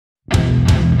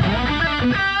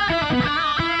Flavours.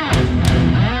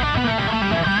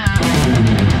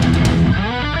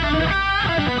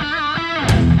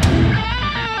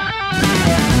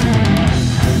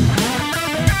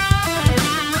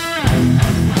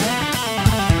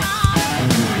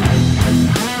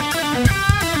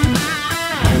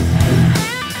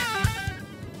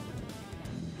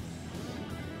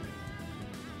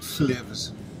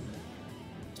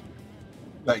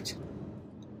 Right,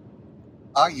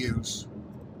 I use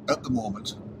at the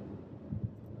moment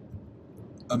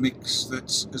a mix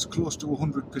that's as close to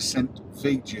 100%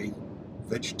 VG,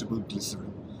 vegetable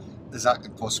glycerin, as I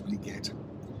can possibly get,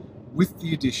 with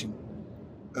the addition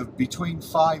of between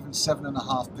 5 and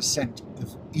 7.5%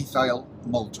 of ethyl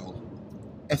maltol,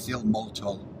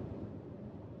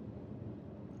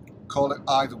 call it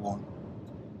either one.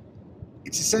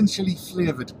 It's essentially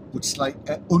flavoured but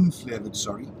unflavoured,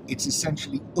 sorry. It's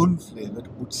essentially unflavoured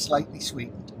but slightly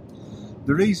sweetened.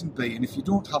 The reason being, if you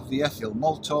don't have the ethyl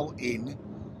maltol in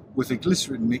with a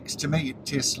glycerin mix, to me it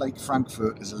tastes like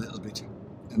frankfurters a little bit,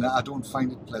 and I don't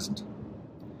find it pleasant.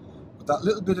 But that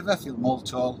little bit of ethyl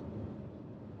maltol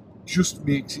just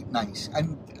makes it nice.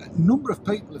 And a number of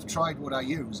people have tried what I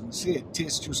use and say it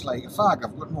tastes just like a fag.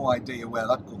 I've got no idea where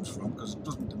that comes from, because it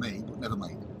doesn't to me, but never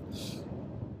mind.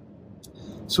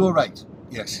 So right,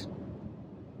 yes,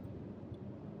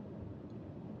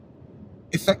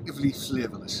 effectively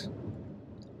flavourless,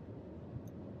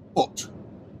 but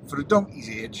for a donkey's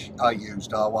age I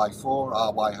used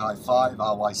RY4, RY High 5,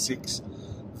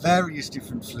 RY6, various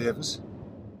different flavours.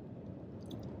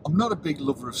 I'm not a big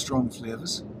lover of strong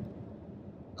flavours.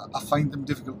 I find them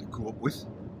difficult to cope with.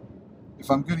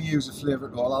 If I'm going to use a flavour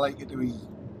at all, I like it to be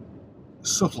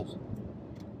subtle.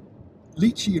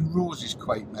 Lychee and rose is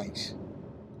quite nice,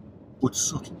 but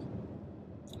subtle.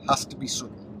 Has to be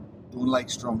subtle. Don't like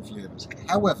strong flavours.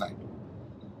 However,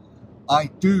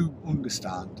 I do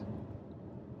understand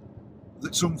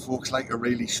that some folks like a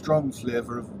really strong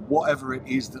flavour of whatever it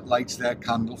is that lights their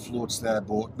candle, floats their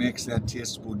boat, makes their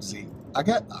taste buds zing. I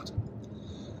get that.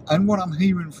 And what I'm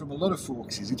hearing from a lot of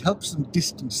folks is it helps them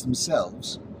distance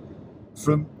themselves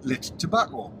from lit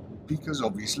tobacco, because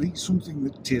obviously something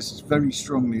that tastes very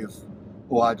strongly of,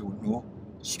 oh I don't know,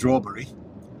 strawberry,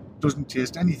 doesn't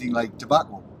taste anything like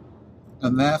tobacco,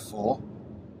 and therefore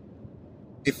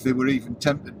if they were even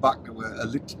tempted back to a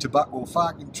lit tobacco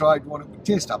fag and tried one, it would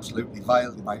taste absolutely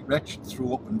vile. They might retch,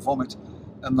 throw up and vomit,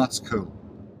 and that's cool.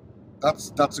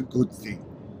 That's a good thing.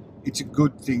 It's a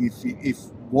good thing if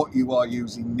what you are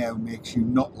using now makes you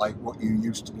not like what you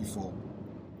used to before.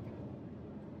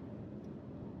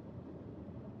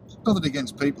 It's nothing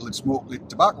against people that smoke lit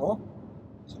tobacco,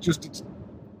 it's just it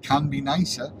can be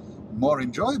nicer, more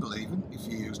enjoyable even, if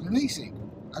you're using an e-cig.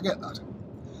 I get that.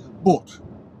 But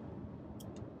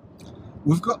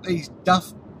we've got these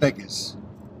daft beggars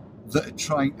that are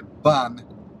trying to ban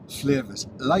flavours.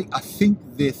 Like, I think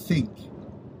they think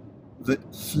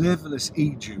that flavourless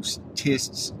e-juice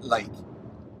tastes like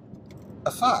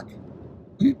a fag.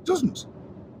 And it doesn't.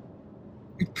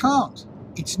 It can't.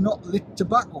 It's not lit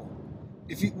tobacco.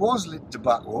 If it was lit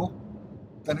tobacco,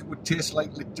 then it would taste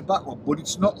like lit tobacco, but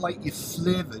it's not like you've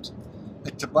flavoured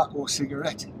a tobacco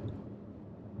cigarette.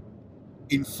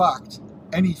 In fact,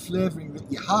 any flavouring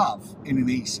that you have in an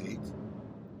e-cig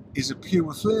is a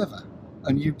pure flavour,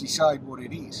 and you decide what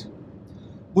it is.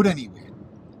 But anyway,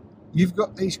 you've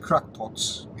got these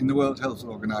crackpots in the World Health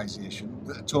Organization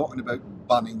that are talking about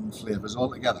banning flavours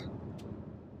altogether.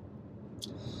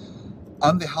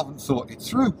 And they haven't thought it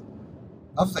through,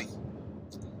 have they?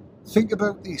 Think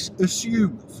about this.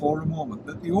 Assume for a moment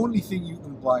that the only thing you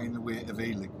can buy in the way of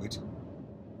e-liquid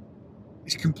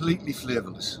is completely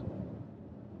flavourless.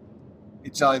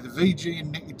 It's either VG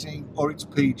and nicotine, or it's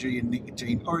PG and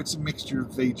nicotine, or it's a mixture of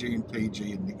VG and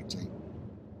PG and nicotine,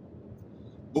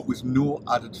 but with no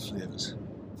added flavours.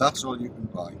 That's all you can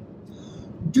buy.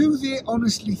 Do they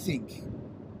honestly think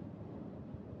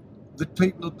that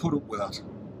people will put up with that?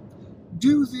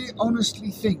 Do they honestly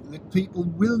think that people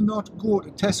will not go to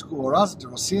Tesco or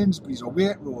Asda or Sainsbury's or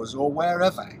Waitrose or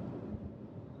wherever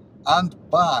and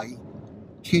buy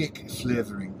cake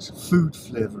flavourings, food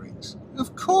flavourings?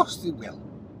 Of course they will.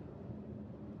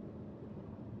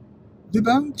 They're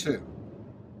bound to.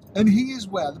 And here's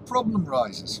where the problem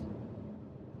rises.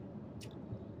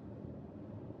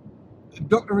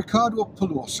 Dr. Ricardo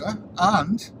Pelosa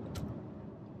and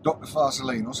Dr.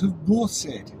 Farsalinos have both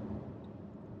said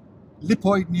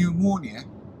lipoid pneumonia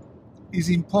is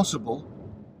impossible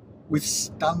with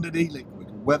standard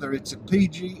e-liquid, whether it's a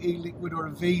PG e-liquid or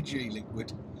a VG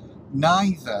liquid.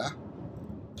 Neither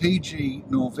PG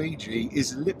nor VG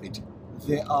is a lipid.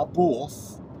 They are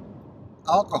both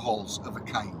alcohols of a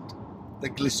kind. They're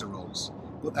glycerols,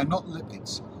 but they're not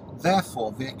lipids.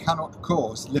 Therefore, they cannot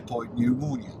cause lipoid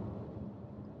pneumonia,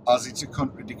 as it's a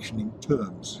contradiction in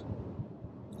terms.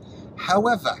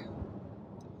 However,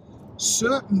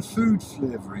 certain food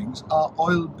flavourings are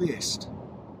oil-based.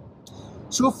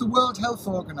 So if the World Health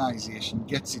Organization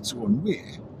gets its own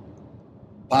way,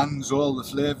 bans all the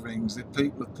flavourings that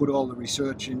people have put all the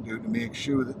research into to make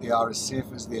sure that they are as safe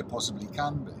as they possibly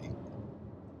can be,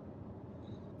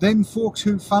 then folks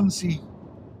who fancy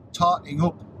tarting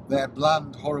up their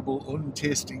bland, horrible,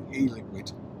 untasting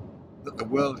e-liquid that the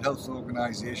World Health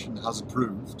Organization has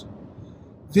approved,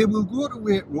 they will go to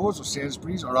Waitrose or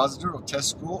Sainsbury's or Asda or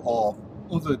Tesco or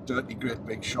other dirty great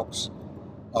big shops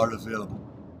are available.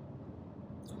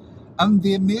 And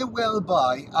they may well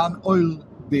buy an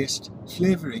oil-based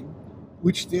flavouring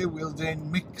which they will then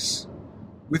mix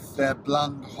with their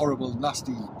bland, horrible,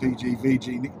 nasty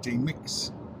PG-VG nicotine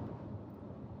mix,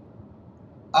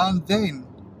 and then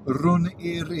run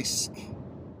a risk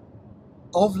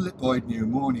of lipoid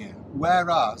pneumonia,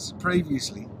 whereas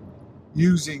previously,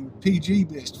 using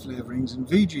PG-based flavourings and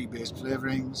VG-based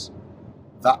flavourings,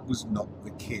 that was not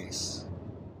the case.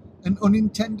 An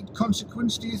unintended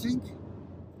consequence, do you think?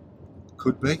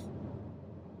 Could be.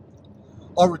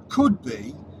 Or it could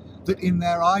be that in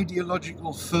their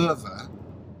ideological fervour,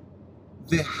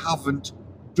 they haven't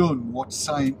done what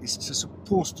scientists are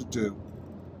supposed to do,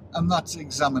 and that's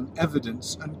examine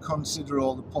evidence and consider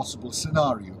all the possible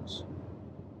scenarios.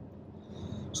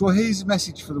 So here's a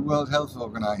message for the World Health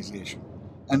Organization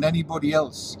and anybody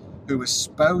else who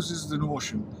espouses the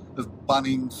notion of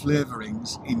banning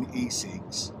flavourings in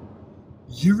e-cigs.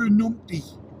 You're a numpty.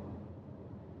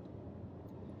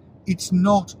 It's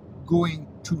not going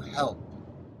to help.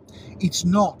 It's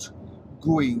not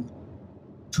going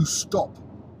to stop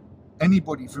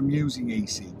anybody from using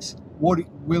e-cigs. What it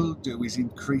will do is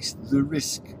increase the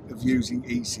risk of using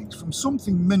e-cigs from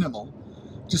something minimal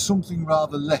to something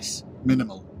rather less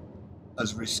minimal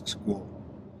as risks go.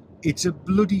 It's a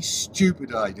bloody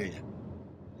stupid idea.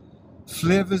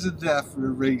 Flavours are there for a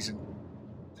reason.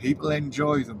 People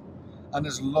enjoy them, and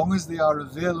as long as they are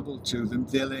available to them,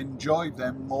 they'll enjoy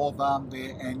them more than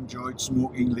they enjoyed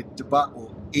smoking lit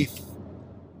tobacco, if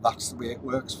that's the way it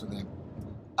works for them.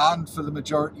 And for the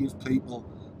majority of people,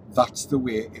 that's the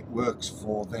way it works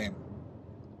for them.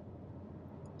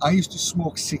 I used to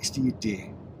smoke 60 a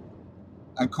day,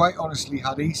 and quite honestly,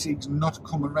 had e-cigs not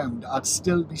come around, I'd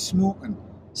still be smoking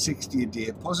 60 a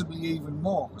day, possibly even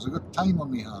more, because I've got time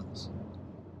on my hands.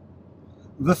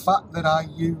 The fact that I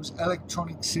use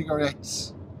electronic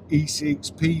cigarettes,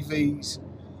 e-cigs, PVs,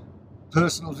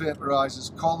 personal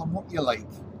vaporizers, call them what you like,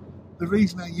 the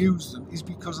reason I use them is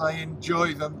because I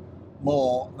enjoy them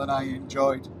more than I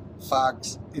enjoyed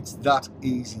fags. It's that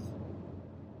easy.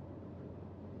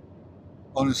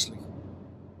 Honestly,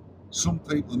 some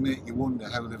people make you wonder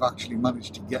how they've actually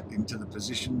managed to get into the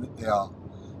position that they are.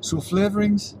 So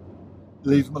flavourings,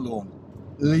 leave them alone.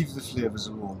 Leave the flavours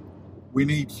alone. We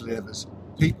need flavours.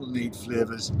 People need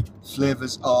flavours.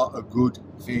 Flavours are a good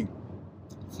thing.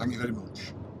 Thank you very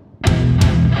much.